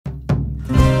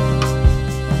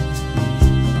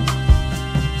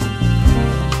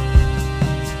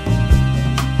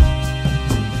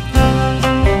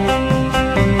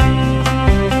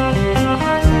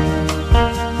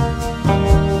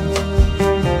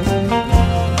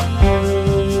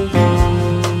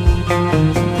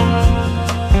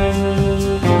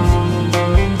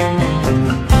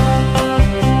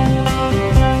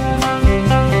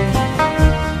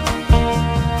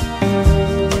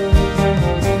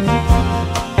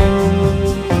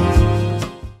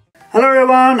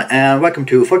and welcome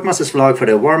to Folkmaster's vlog for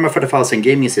the Warhammer 40,000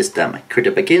 gaming system,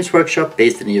 created by Games Workshop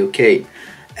based in the UK.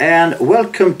 And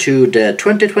welcome to the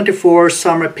 2024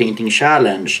 Summer Painting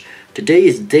Challenge. Today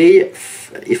is day,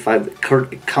 if I've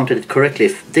counted it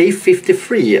correctly, day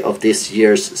 53 of this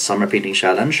year's Summer Painting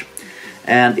Challenge.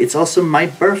 And it's also my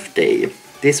birthday.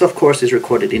 This of course is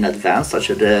recorded in advance, I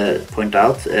should point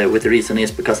out, with the reason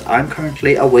is because I'm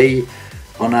currently away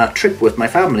on a trip with my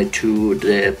family to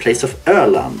the place of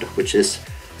Öland, which is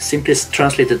simply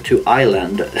translated to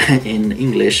island in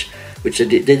English, which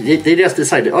they just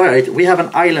decided, alright, we have an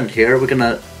island here, we're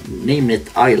gonna name it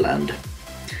Island.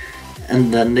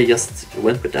 And then they just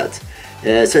went with that.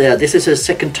 So yeah, this is the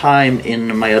second time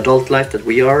in my adult life that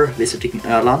we are visiting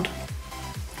Öland.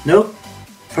 No,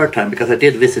 third time, because I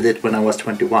did visit it when I was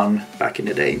 21 back in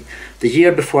the day. The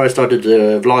year before I started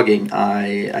vlogging,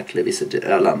 I actually visited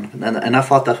Öland, and I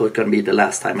thought that was going to be the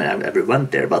last time I ever went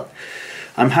there, but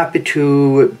I'm happy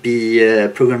to be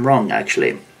proven wrong,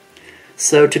 actually.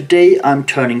 So today I'm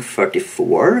turning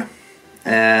 34.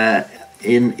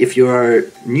 If you are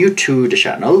new to the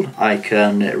channel, I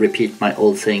can repeat my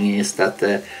old thing is that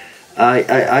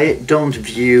I don't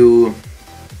view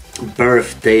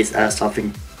birthdays as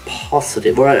something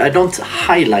positive, or I don't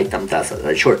highlight them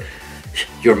as sure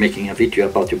you're making a video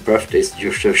about your birthdays,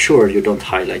 you're sure you don't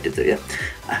highlight it. Yeah.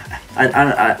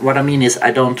 What I mean is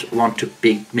I don't want to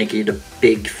make it a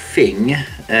big thing.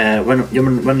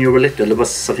 When you were little, there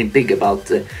was something big about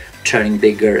turning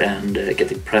bigger and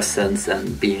getting presents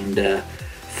and being the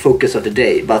focus of the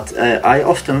day, but I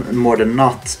often more than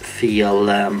not feel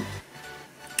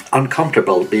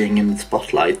uncomfortable being in the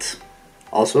spotlight.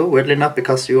 Also, weirdly enough,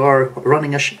 because you are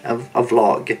running a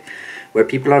vlog where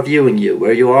people are viewing you,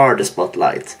 where you are the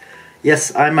spotlight.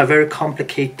 Yes, I'm a very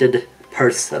complicated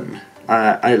person.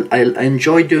 I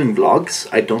enjoy doing vlogs.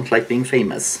 I don't like being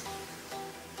famous.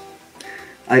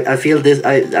 I feel this.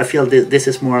 I feel this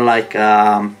is more like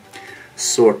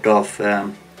sort of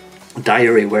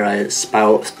diary where I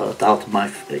spout out my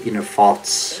inner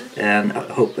thoughts, and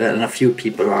hope and a few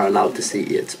people are allowed to see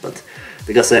it, but.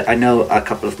 Because I know a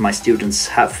couple of my students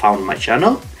have found my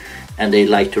channel, and they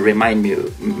like to remind me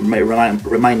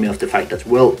of the fact that,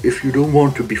 well, if you don't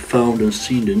want to be found and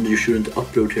seen, then you shouldn't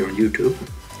upload here on YouTube.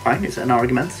 Fine, it's an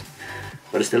argument,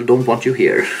 but I still don't want you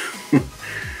here.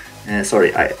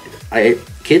 Sorry,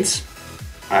 kids,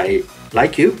 I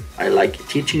like you, I like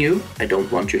teaching you, I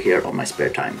don't want you here on my spare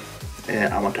time.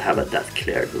 I want to have that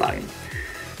clear line.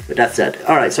 But that's it.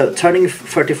 Alright, so turning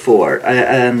 34,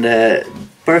 and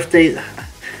birthday,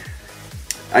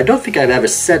 I don't think I've ever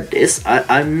said this.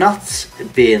 I've not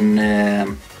been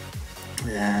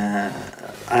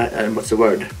what's the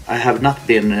word? I have not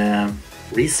been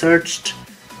researched.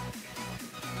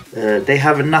 They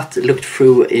have not looked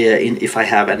through if I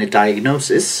have any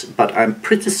diagnosis, but I'm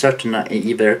pretty certain I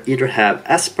either have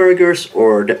Asperger's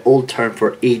or the old term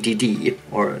for ADD,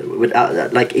 or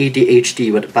without, like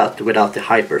ADHD without the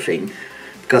hyper thing,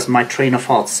 because my train of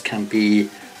thoughts can be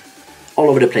all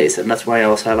over the place, and that's why I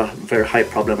also have a very high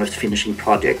problem with finishing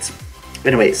projects.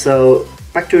 Anyway, so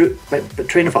back to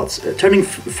train of thoughts. Turning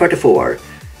 34,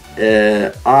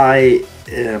 I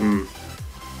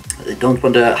don't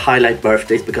want to highlight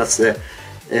birthdays because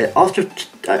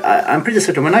I'm pretty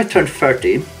certain when I turned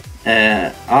 30,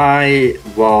 I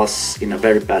was in a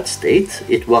very bad state.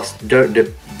 It was during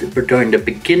the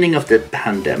beginning of the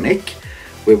pandemic,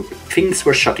 where things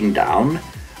were shutting down.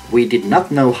 We did not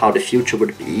know how the future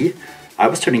would be. I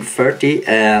was turning 30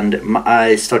 and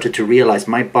I started to realize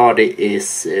my body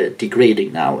is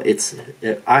degrading now.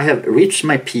 I have reached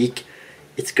my peak,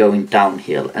 it's going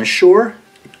downhill. And sure,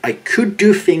 I could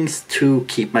do things to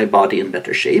keep my body in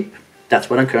better shape. That's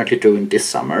what I'm currently doing this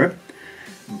summer.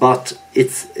 But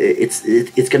it's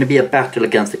going to be a battle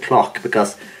against the clock,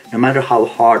 because no matter how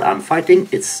hard I'm fighting,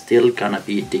 it's still going to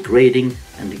be degrading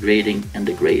and degrading and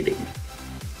degrading.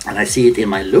 And I see it in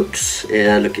my looks,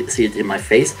 see it in my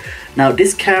face. Now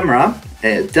this camera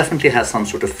definitely has some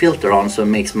sort of filter on, so it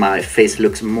makes my face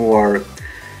looks more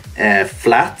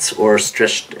flat or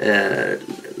stretched,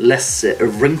 less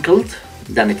wrinkled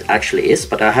than it actually is.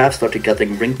 But I have started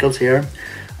getting wrinkles here.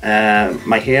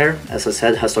 My hair, as I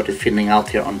said, has started thinning out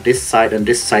here on this side and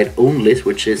this side only,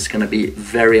 which is going to be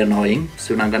very annoying.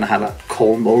 Soon I'm going to have a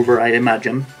comb over, I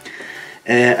imagine.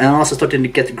 And I'm also starting to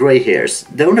get grey hairs.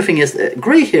 The only thing is,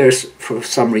 grey hairs, for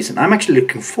some reason, I'm actually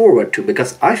looking forward to,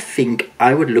 because I think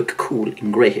I would look cool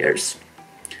in grey hairs.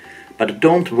 But I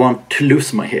don't want to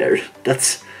lose my hair.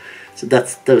 Those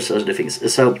are the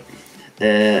things. So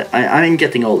I'm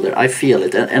getting older. I feel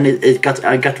it, and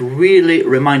I got really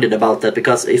reminded about that,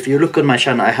 because if you look on my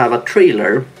channel, I have a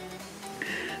trailer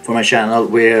for my channel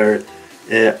where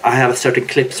I have certain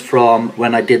clips from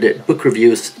when I did book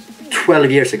reviews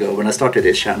 12 years ago when I started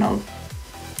this channel,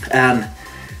 and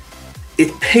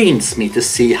it pains me to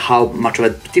see how much of a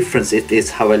difference it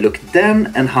is how I look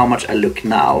then and how much I look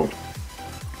now.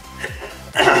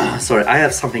 Sorry, I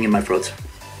have something in my throat.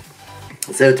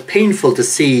 So it's painful to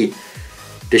see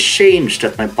the change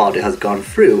that my body has gone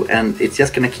through, and it's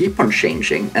just gonna keep on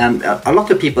changing. And a lot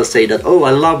of people say that, oh,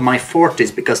 I love my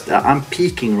 40s because I'm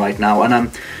peaking right now,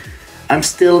 and I'm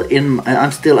still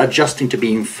adjusting to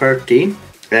being 30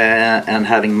 and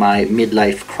having my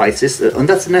midlife crisis. And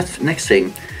that's the next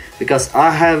thing, because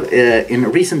I have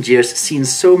in recent years seen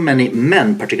so many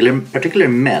men, particularly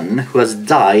men, who has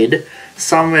died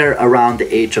somewhere around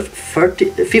the age of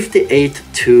 58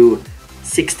 to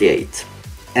 68.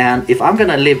 And if I'm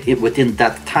gonna live within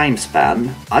that time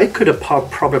span, I could have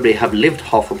probably have lived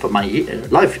half of my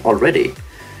life already.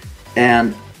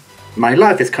 And my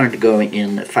life is currently going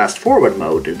in fast forward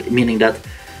mode, meaning that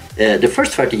the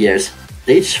first 30 years,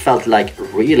 they each felt like a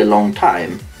really long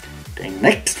time. The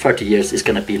next 30 years is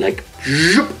gonna be like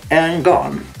and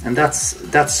gone. And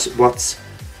that's what's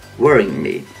worrying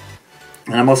me.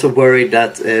 And I'm also worried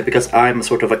that because I'm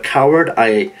sort of a coward,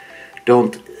 I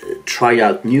don't try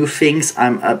out new things.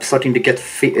 I'm starting to get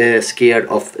scared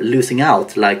of losing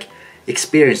out, like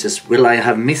experiences. Will I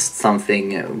have missed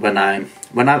something when I'm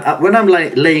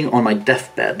laying on my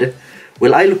deathbed?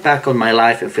 Will I look back on my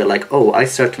life and feel like, oh, I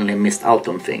certainly missed out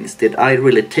on things? Did I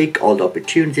really take all the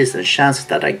opportunities and chances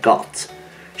that I got?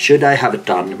 Should I have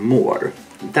done more?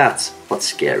 That's what's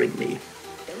scaring me,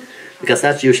 because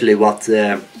that's usually what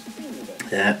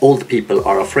old people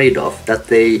are afraid of, that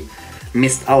they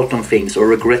missed out on things or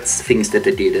regrets things that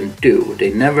they didn't do.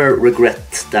 They never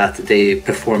regret that they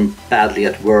performed badly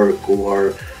at work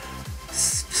or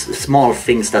small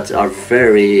things that are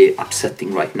very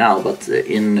upsetting right now, but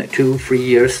in 2-3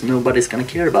 years nobody's gonna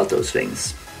care about those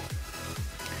things.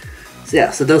 So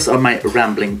yeah, so those are my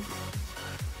rambling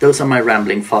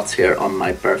thoughts here on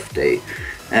my birthday.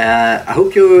 I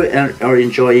hope you are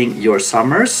enjoying your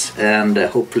summers, and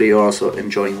hopefully you're also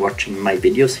enjoying watching my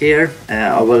videos here.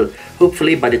 I will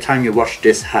hopefully by the time you watch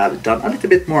this have done a little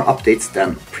bit more updates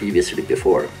than previously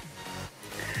before.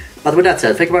 But with that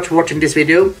said, thank you very much for watching this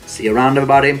video. See you around,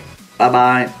 everybody. Bye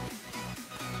bye.